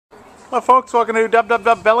Hello folks, welcome to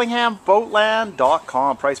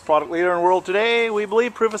www.bellinghamboatland.com. Price product leader in the world today. We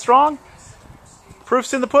believe proof is strong.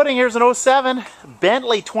 Proof's in the pudding. Here's an 07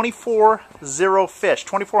 Bentley 24-0 fish,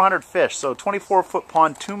 2400 fish, so 24-foot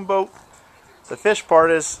pontoon boat. The fish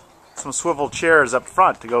part is some swivel chairs up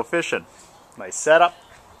front to go fishing. Nice setup.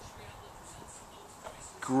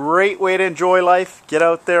 Great way to enjoy life. Get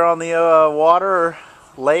out there on the water or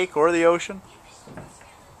lake or the ocean.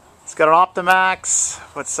 It's got an Optimax.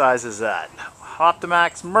 What size is that?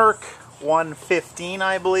 Optimax Merc 115,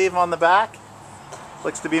 I believe, on the back.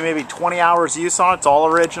 Looks to be maybe 20 hours use on it. It's all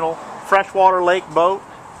original. Freshwater lake boat.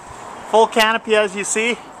 Full canopy, as you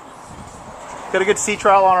see. Got a good sea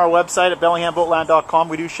trial on our website at bellinghamboatland.com.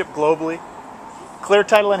 We do ship globally. Clear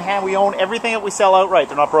title in hand. We own everything that we sell outright.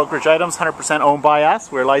 They're not brokerage items. 100% owned by us.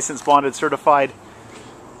 We're a licensed, bonded, certified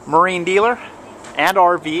marine dealer and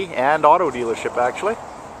RV and auto dealership, actually.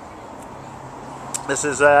 This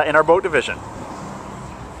is in our boat division.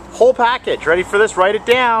 Whole package. Ready for this? Write it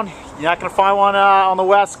down. You're not going to find one on the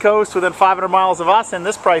west coast within 500 miles of us. And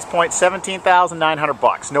this price point,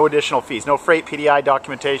 $17,900. No additional fees. No freight, PDI,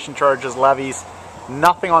 documentation charges, levies.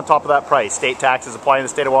 Nothing on top of that price. State taxes apply in the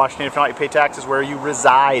state of Washington. If not, you pay taxes where you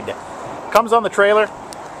reside. Comes on the trailer.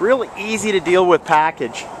 Real easy to deal with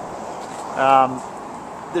package. You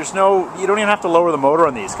don't even have to lower the motor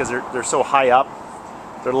on these because they're so high up.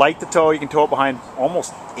 They're light to tow. You can tow it behind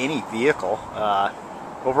almost any vehicle.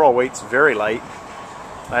 Overall weight's very light.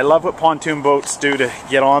 I love what pontoon boats do to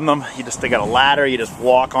get on them. They got a ladder. You just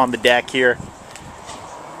walk on the deck here.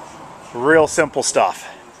 Real simple stuff.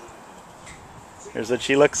 Here's what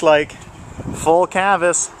she looks like. Full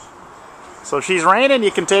canvas. So if she's raining,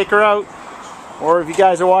 you can take her out. Or if you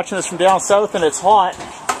guys are watching this from down south and it's hot,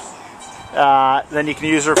 then you can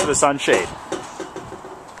use her for the sunshade.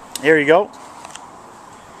 Here you go.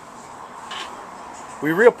 We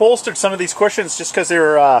reupholstered some of these cushions just because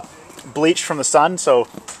they're bleached from the sun, so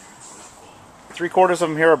 3/4 of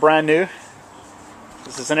them here are brand new.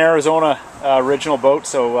 This is an Arizona original boat,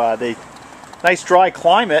 so they nice dry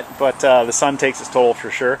climate, but the sun takes its toll for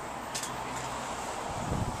sure.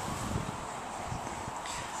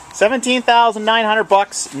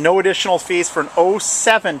 $17,900, no additional fees for an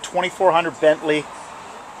 07 2400 Bentley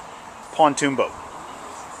pontoon boat.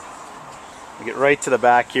 We get right to the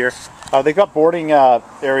back here. They've got boarding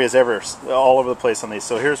areas all over the place on these.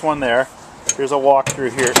 So here's one there. Here's a walk through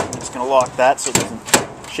here. I'm just going to lock that so it doesn't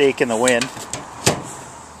shake in the wind.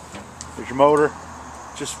 There's your motor.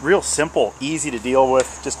 Just real simple, easy to deal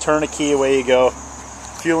with. Just turn a key, away you go.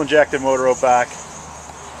 Fuel injected motor out back.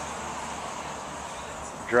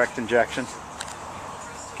 Direct injection.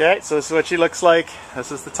 Okay, so this is what she looks like.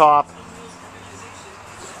 This is the top.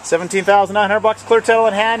 $17,900, clear title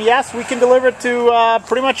in hand. Yes, we can deliver it to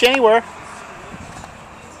pretty much anywhere.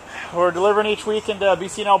 We're delivering each week into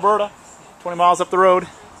BC and Alberta, 20 miles up the road. If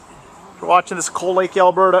you're watching this Cold Lake,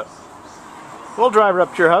 Alberta, we'll drive it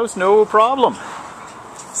up to your house, no problem.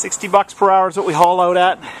 $60 per hour is what we haul out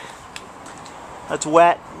at. That's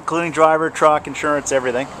wet, including driver, truck, insurance,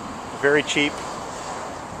 everything. Very cheap.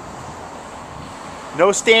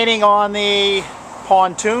 No staining on the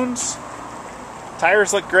pontoons.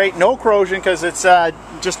 Tires look great. No corrosion because it's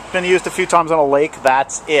just been used a few times on a lake.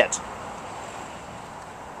 That's it.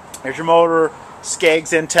 There's your motor.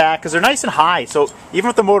 Skeg's intact because they're nice and high. So even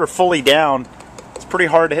with the motor fully down, it's pretty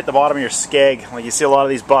hard to hit the bottom of your skeg. Like you see a lot of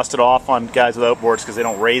these busted off on guys with outboards because they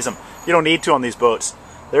don't raise them. You don't need to on these boats.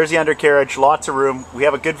 There's the undercarriage. Lots of room. We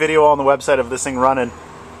have a good video on the website of this thing running.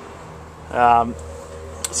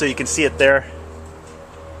 So you can see it there.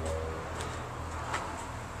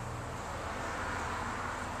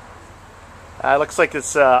 It looks like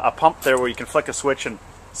it's a pump there where you can flick a switch and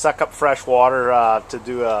suck up fresh water to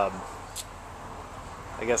do, I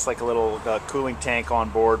guess, like a little cooling tank on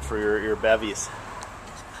board for your bevies.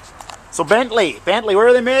 So Bentley, where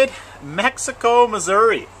are they made? Mexico,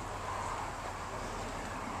 Missouri.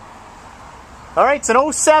 All right, it's an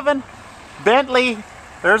 07 Bentley.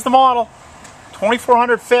 There's the model.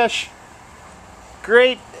 2400 fish.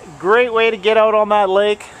 Great way to get out on that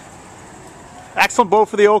lake. Excellent boat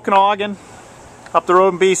for the Okanagan. Up the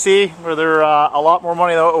road in BC, where they're a lot more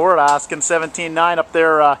money than what we're asking, $17,900 up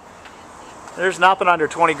there. There's nothing under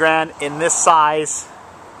 20 grand in this size,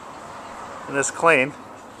 in this clean.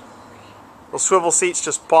 Those swivel seats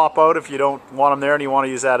just pop out if you don't want them there and you want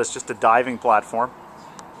to use that as just a diving platform.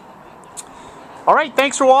 All right,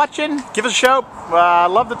 thanks for watching. Give us a shout.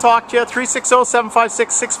 Love to talk to you.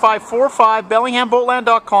 360-756-6545,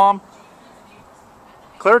 bellinghamboatland.com.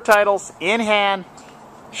 Clear titles, in hand,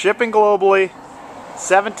 shipping globally.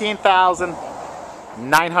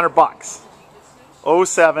 $17,900.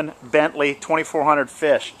 '07 Bentley 2400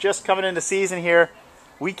 fish. Just coming into season here.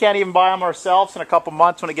 We can't even buy them ourselves in a couple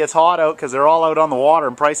months when it gets hot out because they're all out on the water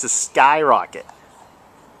and prices skyrocket.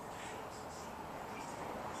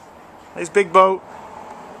 Nice big boat.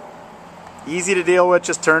 Easy to deal with,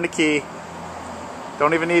 just turn the key.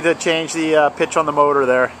 Don't even need to change the pitch on the motor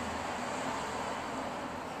there.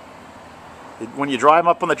 When you drive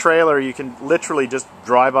up on the trailer, you can literally just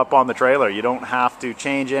drive up on the trailer. You don't have to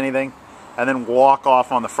change anything and then walk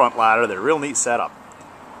off on the front ladder there. Real neat setup.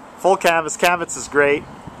 Full canvas. Canvas is great.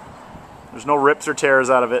 There's no rips or tears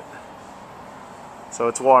out of it. So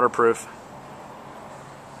it's waterproof.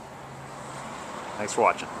 Thanks for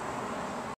watching.